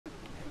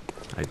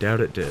I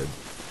doubt it did.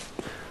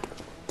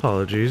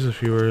 Apologies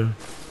if you were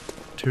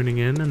tuning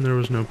in and there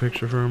was no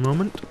picture for a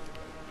moment.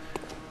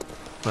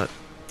 But,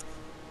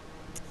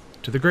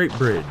 to the Great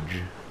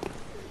Bridge.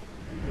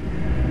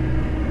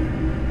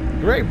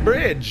 Great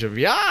Bridge of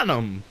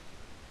Yharnam!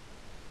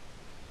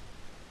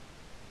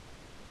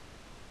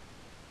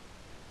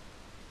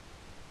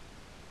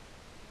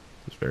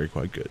 It's very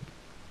quite good.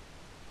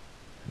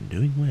 I'm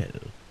doing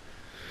well.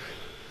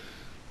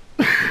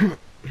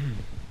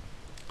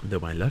 Though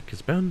my luck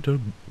is bound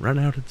to run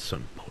out at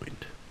some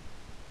point.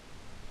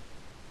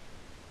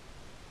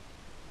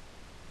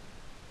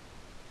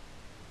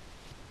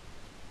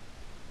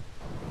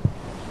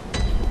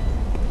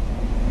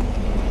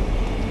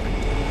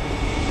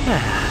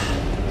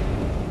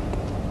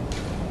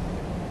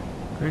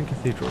 Grand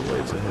Cathedral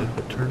waits ahead,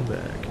 but turn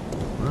back.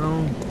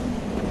 Well,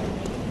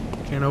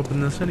 can't open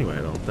this anyway,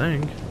 I don't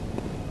think.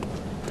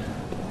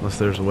 Unless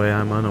there's a way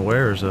I'm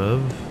unawares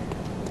of,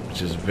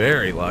 which is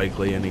very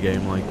likely in a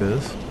game like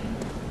this.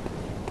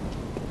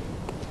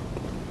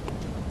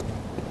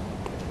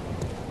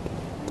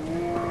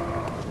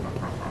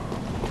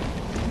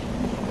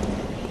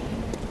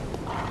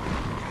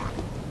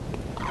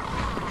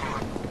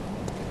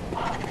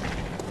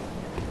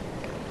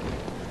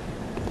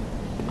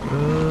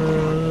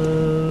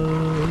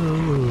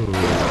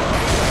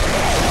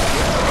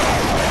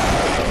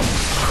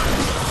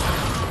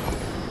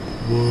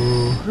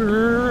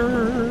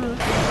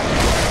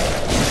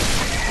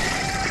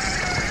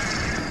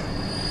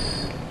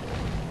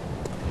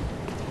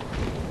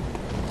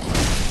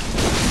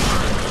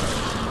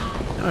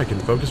 I can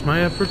focus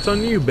my efforts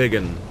on you,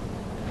 biggin.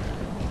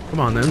 Come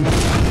on, then.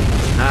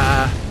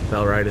 Ah,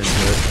 fell right into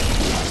it.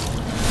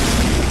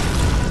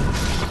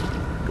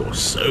 Your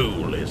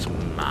soul is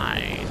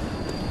mine.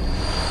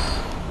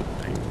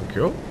 Thank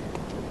you.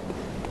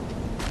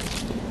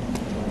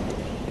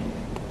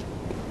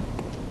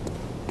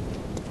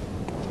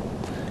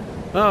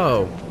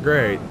 Oh,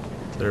 great.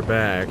 They're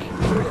back.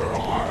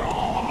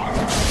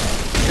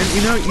 And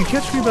you know, you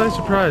catch me by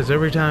surprise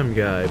every time,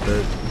 guy,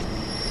 but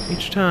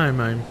each time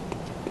you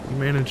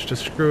manage to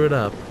screw it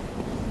up.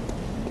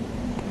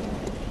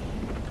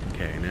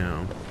 Okay,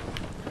 now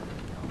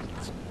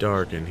it's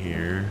dark in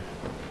here.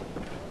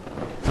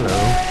 Hello.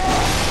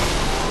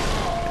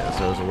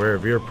 Yes, I was aware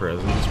of your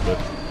presence, but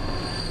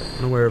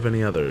unaware of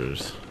any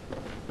others.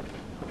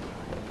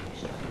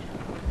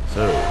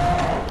 So,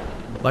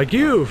 like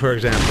you, for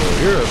example,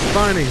 you're a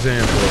fine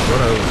example of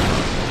what I was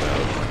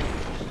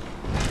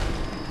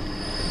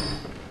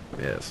talking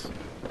about. Yes.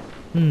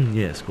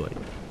 Yes, quite.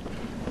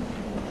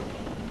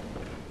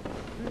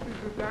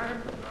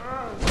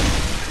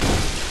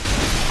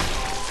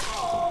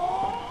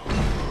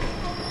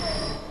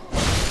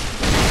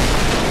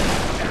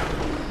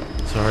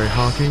 Sorry,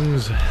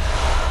 Hawkins.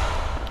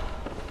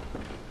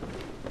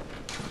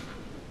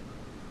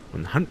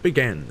 When the hunt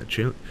began,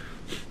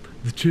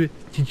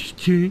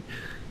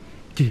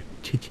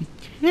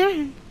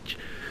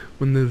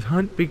 when the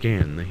hunt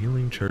began, the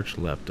healing church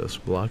left us,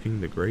 blocking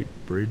the great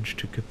bridge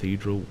to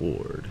Cathedral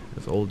Ward,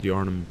 as old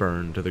Yharnam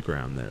burned to the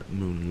ground that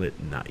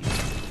moonlit night.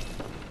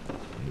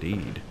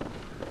 Indeed.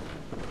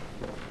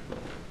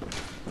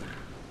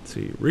 Let's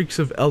see, reeks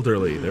of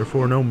elderly,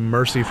 therefore no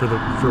mercy for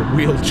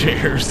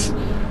wheelchairs.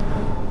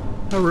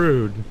 How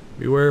rude.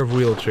 Beware of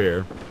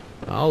wheelchair.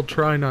 I'll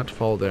try not to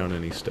fall down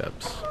any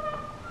steps.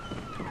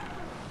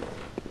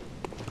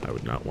 I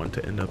would not want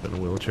to end up in a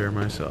wheelchair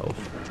myself.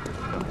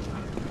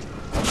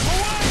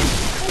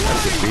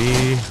 That would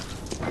be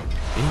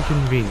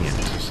inconvenient,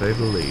 to say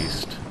the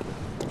least.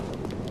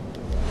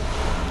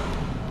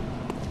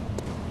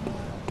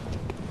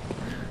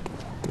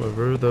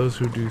 However, those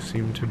who do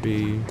seem to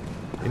be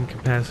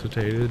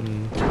incapacitated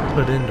and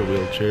put into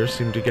wheelchairs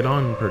seem to get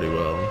on pretty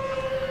well.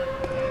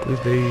 I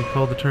believe they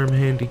call the term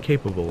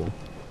handy-capable.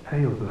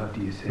 Pale blood,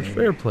 you say? Which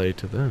fair play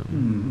to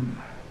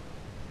them.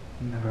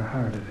 Never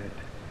heard of it.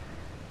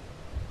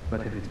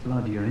 But if it's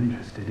blood you're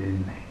interested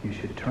in, you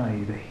should try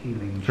the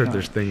healing I've heard church.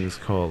 there's things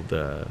called,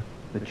 The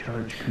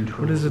church controls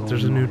what is it?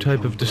 There's a new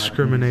type of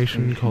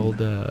discrimination called,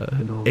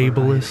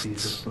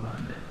 ableists?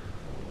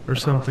 Or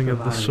something of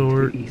the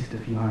sort. To the east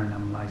of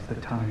Yharnam lies the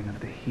town of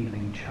the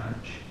healing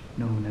church,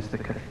 known as the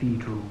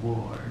Cathedral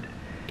Ward.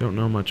 Don't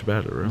know much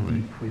about it,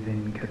 really. Deep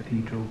within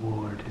Cathedral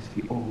Ward is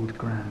the old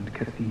Grand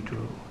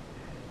Cathedral,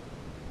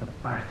 the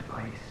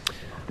birthplace of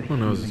the Who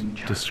knows, healing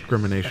church.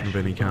 Discrimination of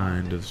any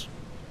kind is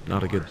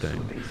not a good thing.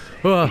 So they say.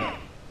 Ah!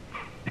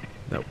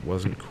 That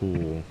wasn't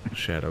cool,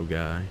 shadow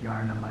guy.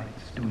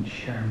 Yharnamites don't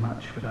share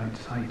much with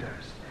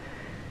outsiders.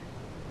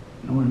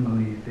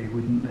 Normally they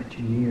wouldn't let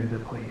you near the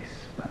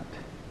place, but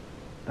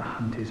the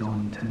hunt is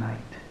on tonight.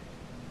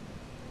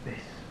 This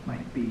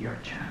might be your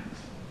chance.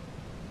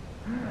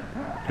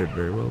 Could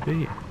very well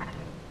be.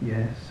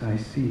 Yes, I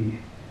see.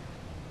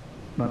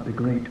 But the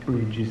Great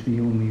Bridge is the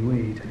only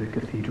way to the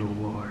Cathedral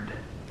Ward,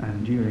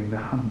 and during the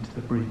hunt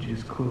the bridge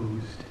is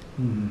closed.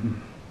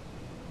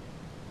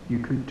 You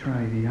could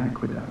try the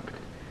aqueduct.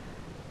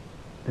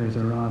 There's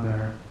a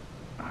rather,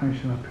 how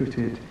shall I put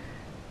it,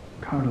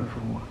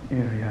 colourful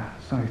area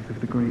south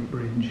of the Great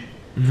Bridge.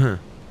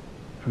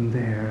 From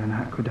there, an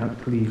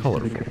aqueduct leads to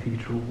the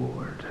Cathedral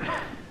Ward.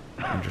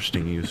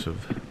 Interesting use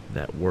of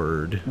that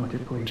word Not a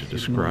place to you'd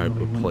describe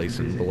normally a want place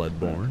to in visit,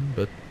 Bloodborne,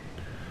 but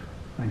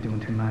I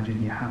don't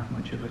imagine you have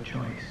much of a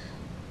choice,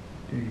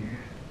 do you?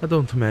 I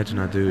don't imagine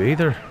I do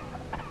either.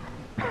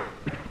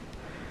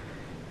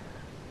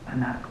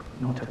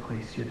 Not a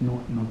place you'd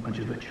not much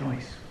of a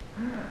choice.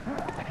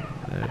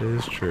 That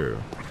is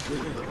true.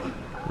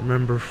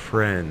 Remember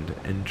friend,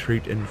 and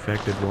treat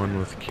infected one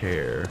with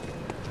care.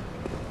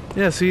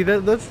 Yeah, see,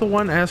 that's the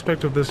one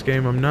aspect of this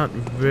game I'm not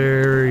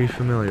very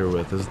familiar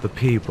with, is the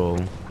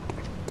people.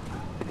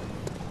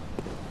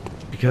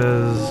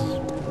 Because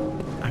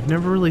I've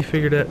never really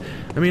figured out...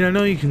 I mean, I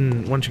know you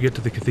can, once you get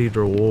to the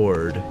Cathedral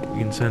Ward, you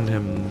can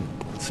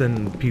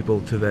send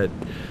people to that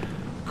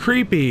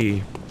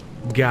creepy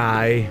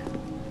guy,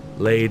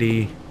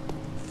 lady,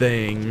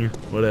 thing,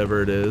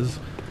 whatever it is.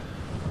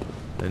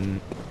 And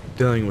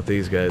dealing with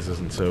these guys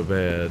isn't so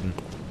bad.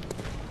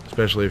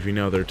 Especially if you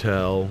know their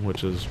tell,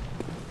 which is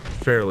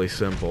fairly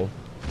simple.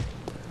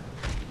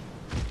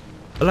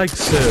 Like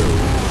so.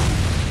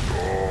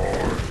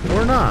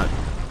 Or not.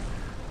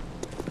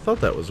 I thought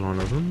that was one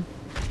of them.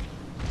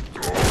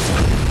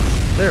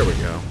 There we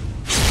go.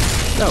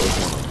 That was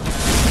one of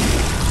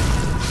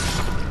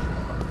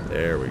them.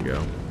 There we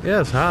go.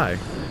 Yes, hi.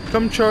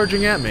 Come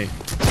charging at me.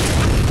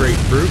 Great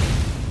brute.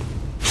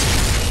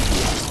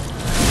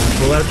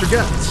 Pull out your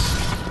guts.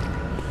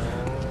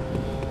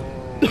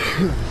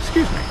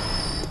 Excuse me.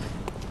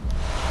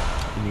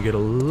 And you get a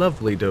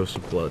lovely dose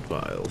of blood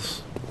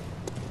vials.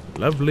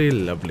 Lovely,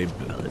 lovely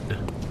blood.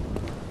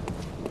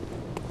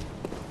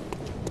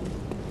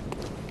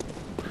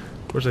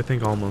 Of course, I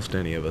think almost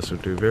any of us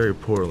would do very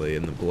poorly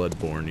in the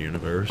Bloodborne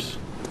universe.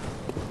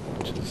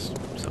 Which is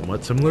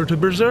somewhat similar to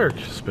Berserk,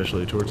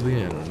 especially towards the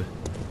end.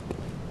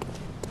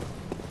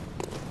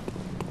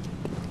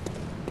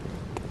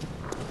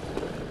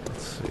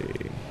 Let's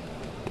see.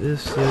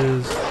 This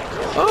is...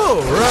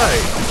 Oh,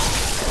 right!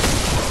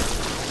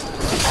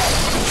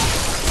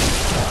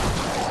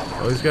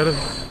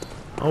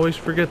 Always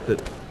forget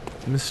that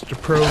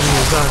Mr. Pro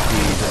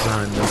Miyazaki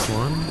designed this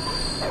one.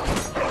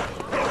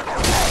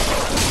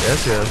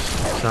 Yes, yes.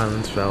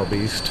 Silence, foul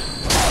beast.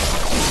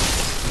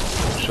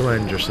 Shall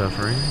end your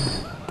suffering.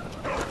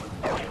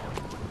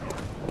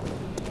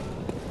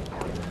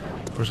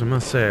 Of course, I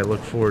must say I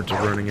look forward to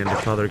running into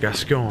Father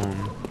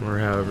Gascon, or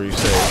however you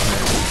say his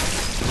name.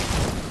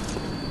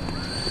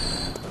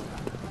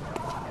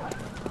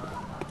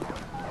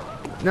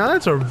 Now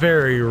that's a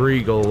very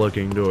regal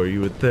looking door,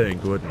 you would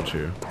think, wouldn't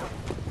you?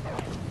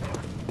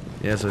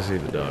 Yes, I see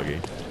the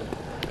doggy.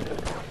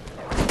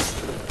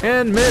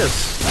 And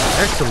miss!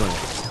 Excellent.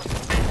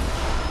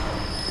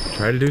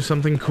 Try to do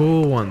something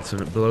cool once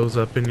and it blows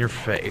up in your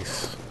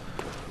face.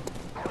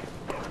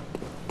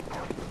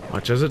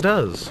 Much as it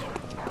does.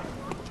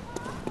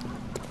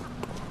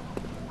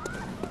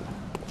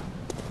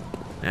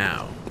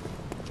 Now.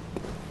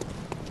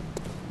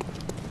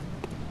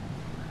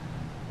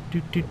 Do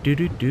do do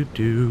do do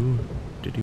do.